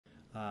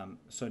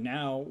So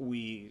now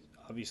we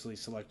obviously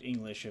select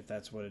English if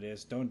that's what it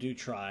is. Don't do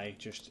try,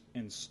 just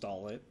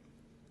install it.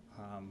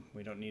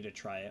 We don't need to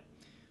try it.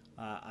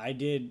 I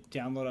did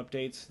download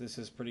updates. This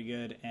is pretty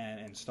good, and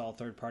install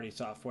third-party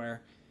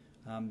software.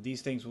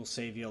 These things will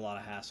save you a lot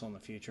of hassle in the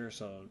future.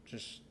 So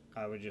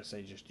I would just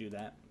say just do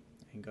that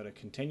and go to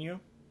continue.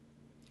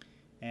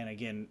 And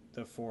again,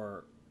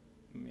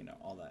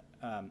 all that.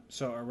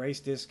 So erase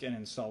disk and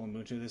install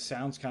Ubuntu. This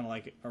sounds kind of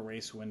like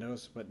erase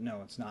Windows, but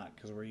no, it's not,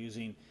 because we're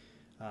using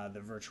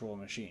the virtual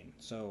machine.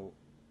 So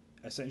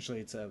essentially,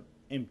 it's a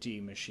empty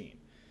machine.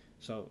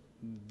 So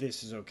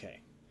this is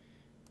okay.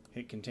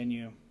 Hit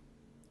continue.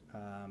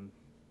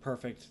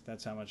 Perfect.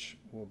 That's how much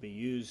will be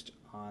used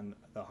on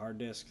the hard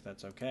disk.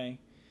 That's okay.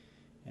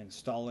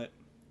 Install it.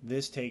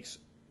 This takes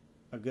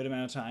a good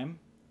amount of time.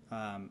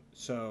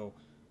 So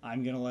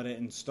I'm going to let it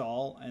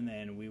install, and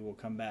then we will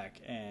come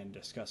back and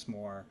discuss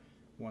more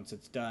once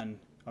it's done.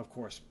 Of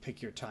course,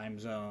 pick your time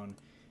zone,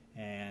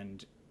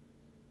 and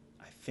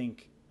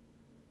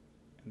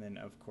then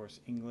of course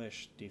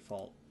English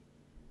default.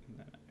 And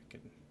then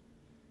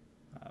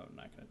I'm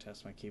not going to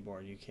test my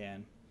keyboard. You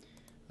can.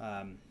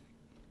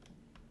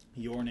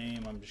 Your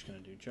name, I'm just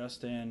going to do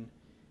Justin,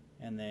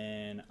 and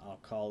then I'll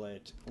call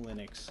it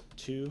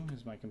Linux2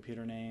 is my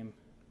computer name.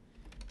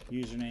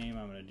 Username,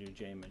 I'm going to do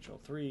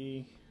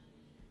jmitchell3,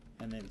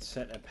 and then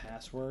set a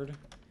password.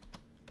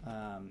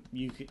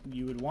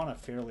 You would want a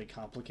fairly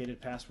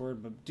complicated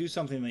password, but do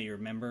something that you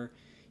remember.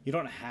 You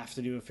don't have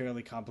to do a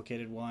fairly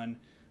complicated one,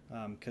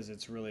 because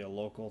it's really a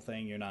local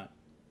thing. You're not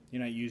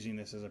using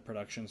this as a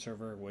production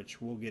server,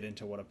 which we'll get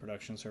into what a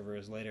production server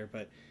is later,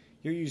 but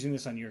you're using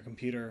this on your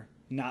computer.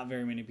 Not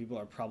very many people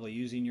are probably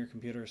using your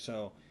computer,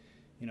 so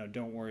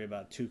don't worry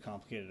about too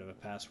complicated of a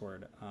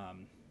password.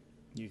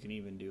 You can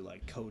even do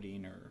like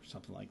coding or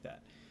something like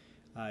that.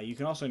 You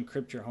can also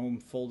encrypt your home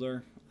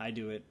folder. I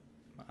do it,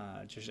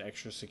 just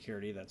extra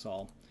security, that's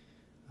all.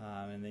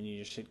 And then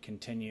you just hit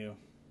continue.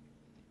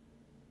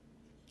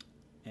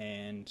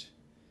 And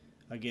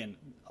again,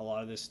 a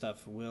lot of this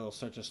stuff will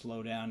start to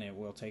slow down. It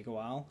will take a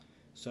while.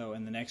 So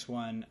in the next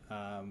one,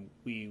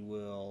 we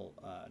will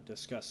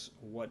discuss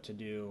what to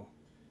do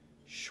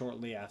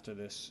shortly after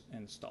this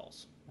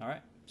installs. All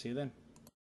right, see you then.